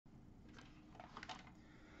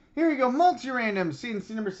Here you go, Multi Randoms,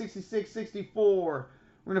 C&C number 6664.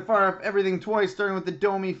 We're going to fire up everything twice, starting with the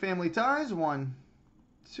Domi family ties. 1,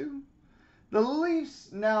 2. The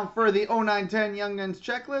Leafs, now for the 0910 Young Guns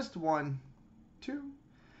checklist. 1, 2.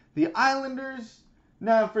 The Islanders,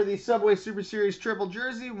 now for the Subway Super Series triple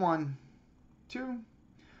jersey. 1, 2.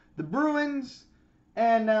 The Bruins,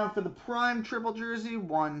 and now for the Prime triple jersey.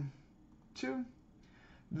 1, 2.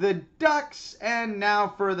 The Ducks, and now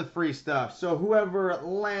for the free stuff. So whoever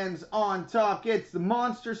lands on top gets the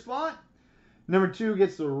monster spot. Number 2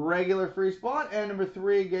 gets the regular free spot, and number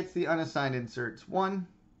 3 gets the unassigned inserts. 1,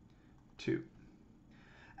 2.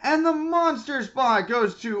 And the monster spot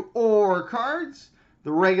goes to Or Cards.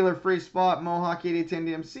 The regular free spot, Mohawk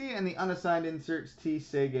 8810 DMC, and the unassigned inserts,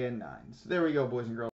 T-Sig and 9. So there we go, boys and girls.